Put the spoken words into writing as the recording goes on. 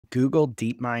Google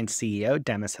DeepMind CEO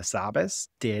Demis Hassabis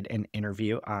did an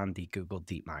interview on the Google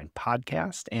DeepMind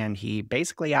podcast, and he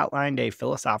basically outlined a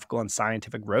philosophical and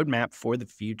scientific roadmap for the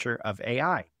future of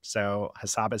AI. So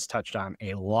Hassabis touched on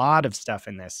a lot of stuff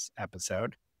in this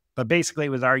episode, but basically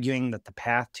was arguing that the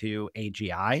path to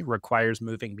AGI requires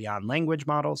moving beyond language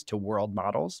models to world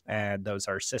models, and those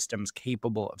are systems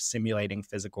capable of simulating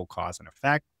physical cause and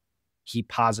effect. He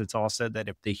posits also that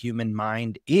if the human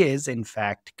mind is, in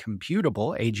fact,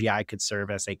 computable, AGI could serve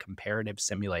as a comparative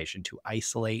simulation to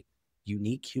isolate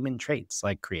unique human traits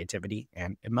like creativity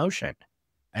and emotion.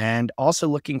 And also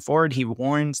looking forward, he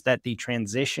warns that the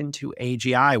transition to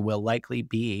AGI will likely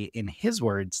be, in his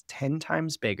words, 10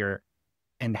 times bigger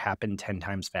and happen 10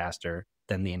 times faster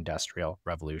than the Industrial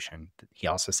Revolution. He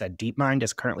also said DeepMind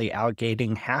is currently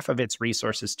allocating half of its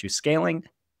resources to scaling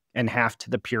and half to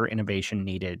the pure innovation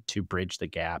needed to bridge the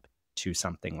gap to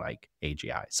something like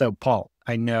AGI. So, Paul,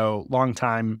 I know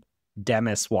longtime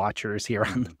Demis watchers here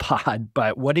on the pod,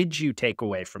 but what did you take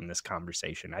away from this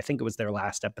conversation? I think it was their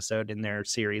last episode in their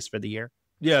series for the year.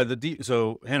 Yeah,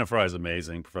 so Hannah Fry is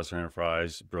amazing. Professor Hannah Fry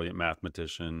is a brilliant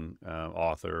mathematician,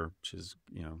 author, which is,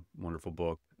 wonderful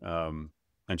book.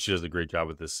 And she does a great job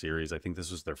with this series. I think this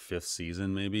was their 5th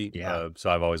season, maybe. Yeah. So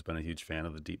I've always been a huge fan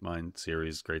of the DeepMind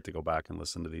series. Great to go back and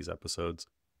listen to these episodes.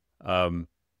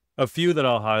 A few that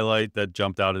I'll highlight that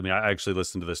jumped out at me. I actually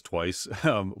listened to this twice.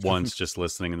 Once just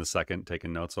listening, and the second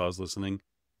taking notes while I was listening.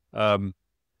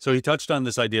 So he touched on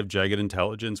this idea of jagged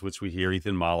intelligence, which we hear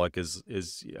Ethan Mollick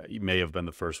he may have been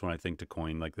the first one, I think, to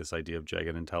coin like this idea of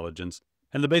jagged intelligence.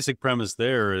 And the basic premise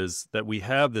there is that we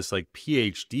have this like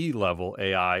PhD level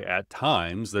AI at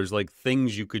times. There's like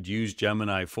things you could use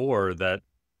Gemini for that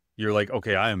you're like,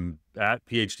 okay, I am at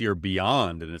PhD or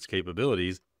beyond in its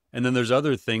capabilities. And then there's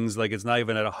other things like it's not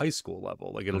even at a high school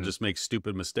level. Like it'll just make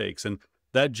stupid mistakes. And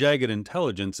that jagged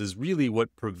intelligence is really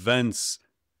what prevents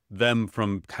them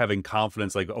from having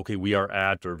confidence like, okay, we are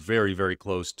at or very, very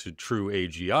close to true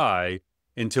AGI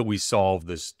until we solve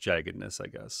this jaggedness, I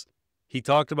guess. He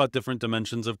talked about different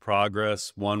dimensions of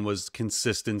progress. One was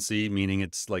consistency, meaning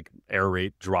it's like error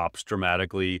rate drops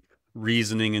dramatically,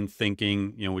 reasoning and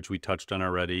thinking, which we touched on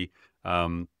already.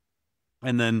 And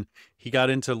then he got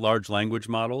into large language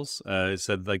models. It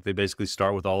said like they basically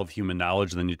start with all of human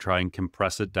knowledge, and then you try and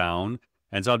compress it down.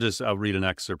 And so I'll read an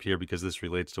excerpt here because this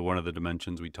relates to one of the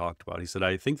dimensions we talked about. He said,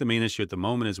 I think the main issue at the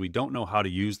moment is we don't know how to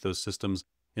use those systems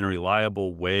in a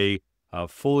reliable way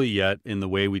fully yet in the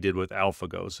way we did with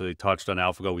AlphaGo. So they touched on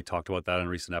AlphaGo. We talked about that in a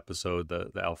recent episode,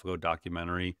 the AlphaGo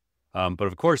documentary. But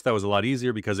of course, that was a lot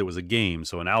easier because it was a game.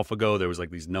 So in AlphaGo, there was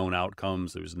like these known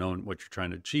outcomes. There was known what you're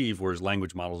trying to achieve, whereas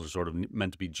language models are sort of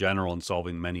meant to be general and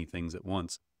solving many things at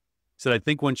once. Said, I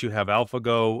think once you have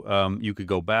AlphaGo, you could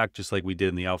go back just like we did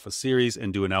in the Alpha series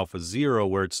and do an Alpha Zero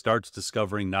where it starts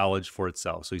discovering knowledge for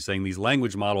itself. So he's saying these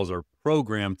language models are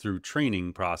programmed through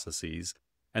training processes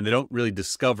and they don't really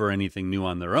discover anything new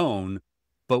on their own,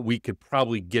 but we could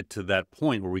probably get to that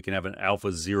point where we can have an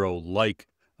Alpha Zero-like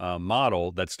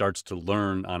model that starts to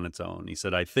learn on its own. He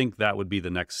said, I think that would be the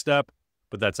next step,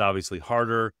 but that's obviously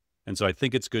harder. And so I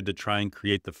think it's good to try and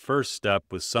create the first step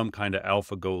with some kind of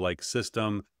AlphaGo-like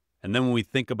system. And then when we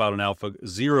think about an Alpha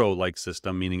Zero-like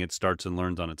system, meaning it starts and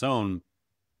learns on its own,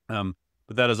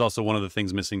 but that is also one of the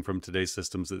things missing from today's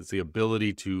systems. It's the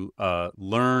ability to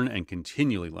learn and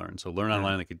continually learn. So learn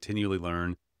online and continually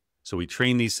learn. So we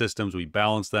train these systems, we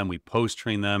balance them, we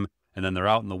post-train them, and then they're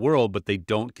out in the world, but they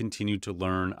don't continue to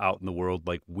learn out in the world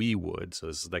like we would. So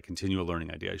this is that continual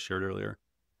learning idea I shared earlier.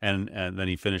 And then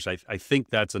he finished, I think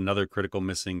that's another critical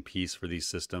missing piece for these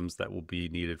systems that will be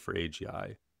needed for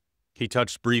AGI. He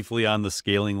touched briefly on the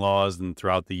scaling laws, and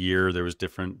throughout the year, there was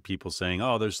different people saying,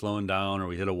 oh, they're slowing down or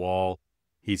we hit a wall.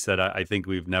 He said, I think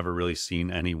we've never really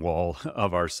seen any wall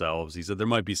of ourselves. He said, there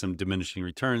might be some diminishing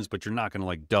returns, but you're not going to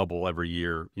like double every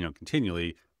year,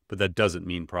 continually, but that doesn't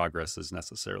mean progress is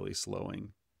necessarily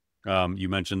slowing. You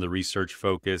mentioned the research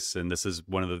focus, and this is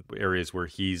one of the areas where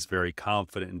he's very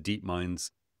confident in DeepMind's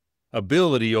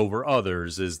ability over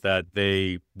others is that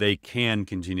they can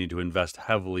continue to invest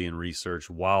heavily in research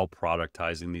while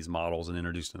productizing these models and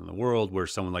introducing them in the world, where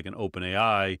someone like an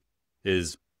OpenAI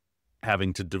is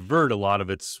having to divert a lot of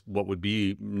its what would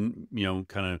be,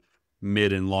 kind of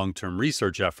mid and long-term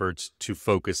research efforts to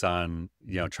focus on,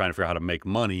 trying to figure out how to make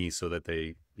money so that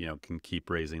they, can keep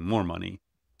raising more money.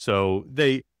 So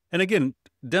and again,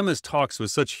 Demis talks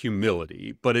with such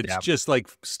humility, but it's just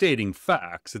like stating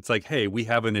facts. It's like, hey, we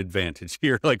have an advantage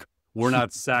here. Like we're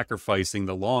not sacrificing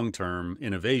the long-term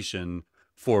innovation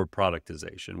for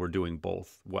productization. We're doing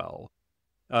both well.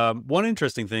 One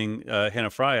interesting thing Hannah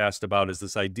Fry asked about is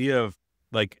this idea of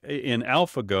like in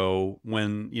AlphaGo,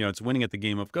 when, it's winning at the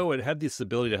game of Go, it had this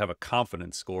ability to have a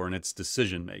confidence score in its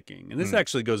decision making. And this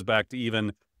actually goes back to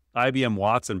even IBM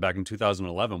Watson back in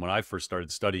 2011, when I first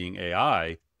started studying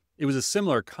AI. It was a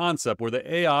similar concept where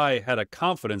the AI had a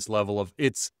confidence level of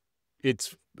its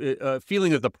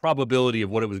feeling that the probability of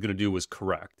what it was going to do was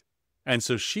correct. And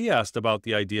so she asked about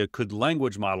the idea, could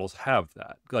language models have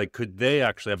that? Like, could they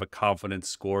actually have a confidence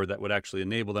score that would actually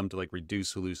enable them to like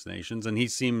reduce hallucinations? And he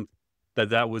seemed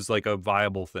that was like a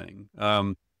viable thing.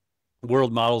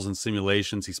 World models and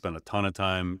simulations, he spent a ton of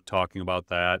time talking about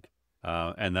that.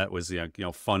 And that was,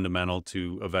 fundamental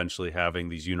to eventually having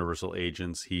these universal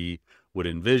agents he would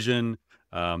envision,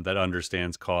 that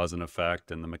understands cause and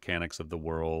effect and the mechanics of the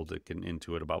world. It can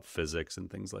intuit about physics and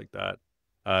things like that.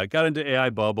 Got into AI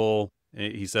bubble.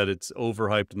 He said it's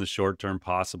overhyped in the short term,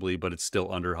 possibly, but it's still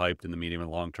underhyped in the medium and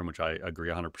long term, which I agree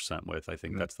 100% with. I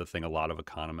think that's the thing a lot of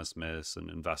economists miss and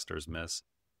investors miss.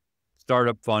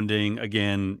 Startup funding,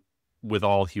 again, with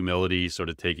all humility, sort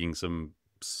of taking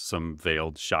some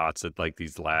veiled shots at like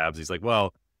these labs. He's like,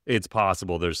 well, it's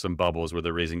possible there's some bubbles where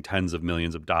they're raising tens of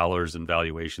millions of dollars in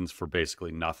valuations for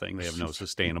basically nothing. They have no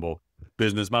sustainable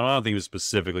business model. I don't think he was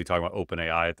specifically talking about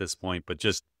OpenAI at this point, but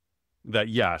just that,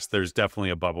 yes, there's definitely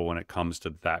a bubble when it comes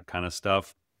to that kind of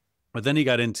stuff. But then he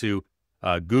got into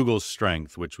Google's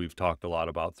strength, which we've talked a lot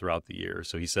about throughout the year.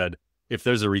 So he said, if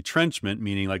there's a retrenchment,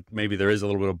 meaning like maybe there is a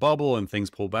little bit of bubble and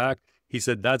things pull back, he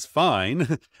said, that's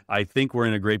fine. I think we're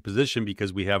in a great position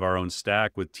because we have our own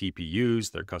stack with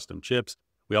TPUs, their custom chips.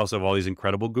 We also have all these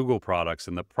incredible Google products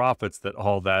and the profits that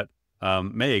all that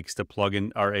makes to plug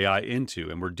in our AI into.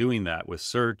 And we're doing that with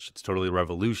search. It's totally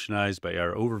revolutionized by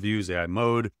our overviews, AI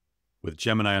mode. With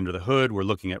Gemini under the hood, we're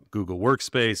looking at Google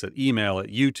Workspace, at email, at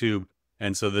YouTube.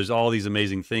 And so there's all these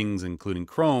amazing things, including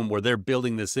Chrome, where they're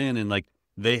building this in, and like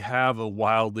they have a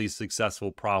wildly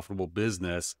successful, profitable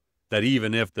business that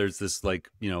even if there's this like,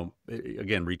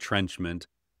 again, retrenchment,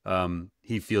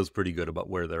 he feels pretty good about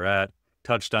where they're at.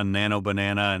 Touched on Nano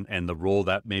Banana and the role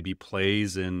that maybe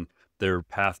plays in their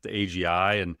path to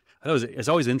AGI. And it's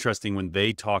always interesting when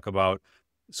they talk about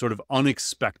sort of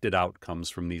unexpected outcomes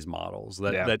from these models,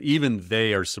 that even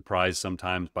they are surprised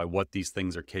sometimes by what these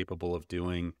things are capable of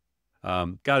doing.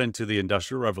 Got into the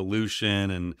Industrial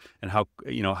Revolution and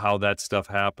how that stuff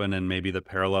happened and maybe the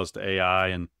parallels to AI.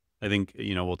 And I think,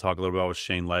 we'll talk a little bit about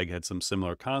Shane Legg had some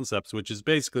similar concepts, which is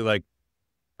basically like,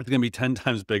 it's going to be 10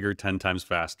 times bigger, 10 times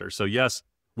faster. So yes,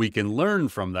 we can learn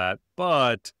from that,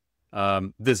 but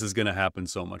this is going to happen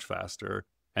so much faster.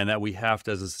 And that we have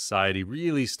to, as a society,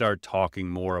 really start talking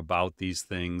more about these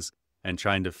things and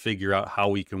trying to figure out how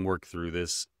we can work through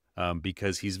this,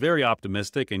 because he's very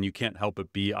optimistic, and you can't help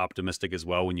but be optimistic as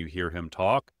well when you hear him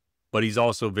talk. But he's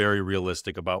also very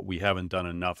realistic about we haven't done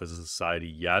enough as a society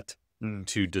yet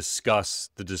to discuss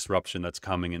the disruption that's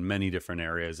coming in many different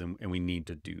areas, and we need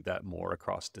to do that more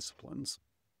across disciplines.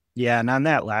 Yeah, and on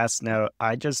that last note,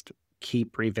 I just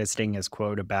keep revisiting his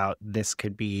quote about this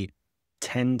could be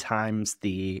 10 times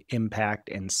the impact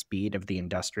and speed of the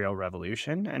Industrial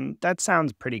Revolution. And that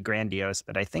sounds pretty grandiose,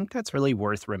 but I think that's really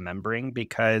worth remembering,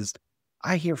 because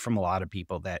I hear from a lot of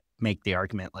people that make the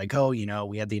argument like, oh,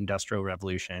 we had the Industrial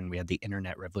Revolution, we had the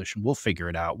Internet Revolution, we'll figure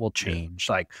it out, we'll change,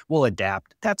 like we'll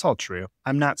adapt. That's all true.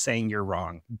 I'm not saying you're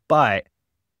wrong, but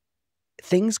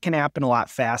things can happen a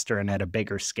lot faster and at a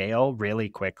bigger scale really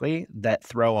quickly that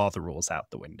throw all the rules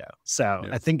out the window. So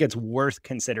I think it's worth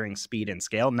considering speed and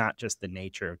scale, not just the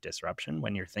nature of disruption,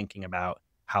 when you're thinking about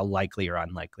how likely or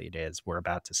unlikely it is. We're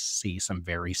about to see some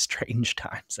very strange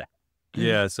times.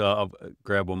 Yeah, so I'll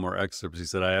grab one more excerpt. He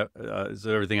said, "It's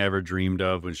everything I ever dreamed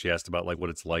of." When she asked about like what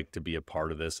it's like to be a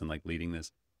part of this and like leading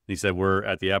this, and he said, "We're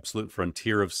at the absolute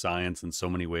frontier of science in so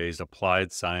many ways,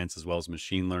 applied science as well as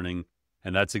machine learning,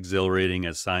 and that's exhilarating.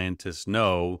 As scientists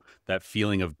know, that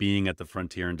feeling of being at the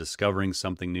frontier and discovering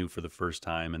something new for the first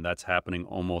time, and that's happening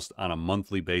almost on a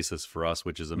monthly basis for us,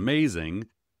 which is amazing.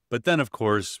 But then, of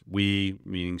course, we,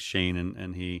 meaning Shane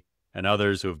and he." And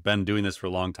others who have been doing this for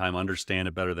a long time understand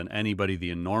it better than anybody, the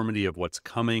enormity of what's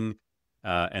coming,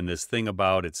 and this thing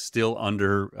about it's still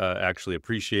under actually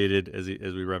appreciated, as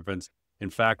we referenced. In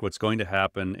fact, what's going to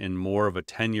happen in more of a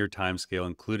 10-year timescale,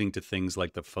 including to things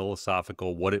like the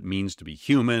philosophical, what it means to be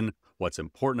human, what's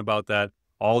important about that,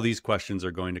 all these questions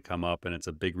are going to come up, and it's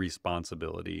a big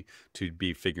responsibility to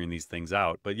be figuring these things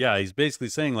out. But yeah, he's basically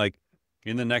saying like,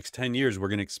 in the next 10 years, we're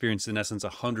going to experience, in essence,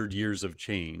 100 years of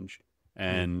change.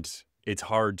 And it's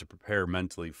hard to prepare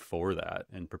mentally for that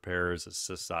and prepare as a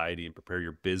society and prepare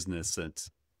your business. It's,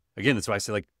 again, that's why I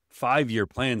say like 5-year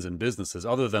plans in businesses,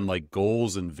 other than like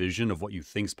goals and vision of what you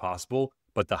think's possible,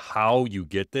 but the how you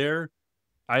get there,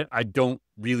 I don't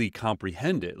really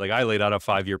comprehend it. Like I laid out a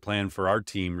 5-year plan for our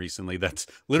team recently that's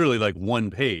literally like 1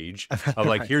 page of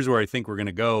like, Right. here's where I think we're going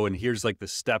to go. And here's like the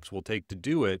steps we'll take to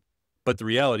do it. But the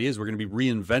reality is we're going to be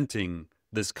reinventing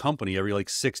this company every like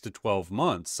 6 to 12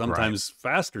 months, Right. sometimes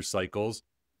faster cycles,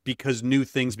 because new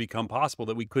things become possible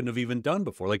that we couldn't have even done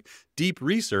before. Like deep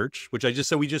research, which I just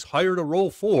said we just hired a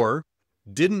role for,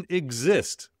 didn't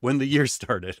exist when the year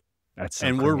started. That's so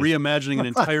And we're crazy. reimagining an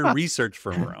entire research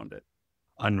firm around it.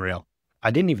 Unreal. I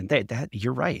didn't even think that.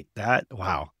 You're right.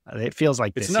 Wow. It feels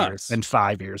like It's this year's nuts. been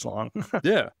 5 years long.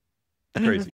 Yeah.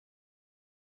 Crazy.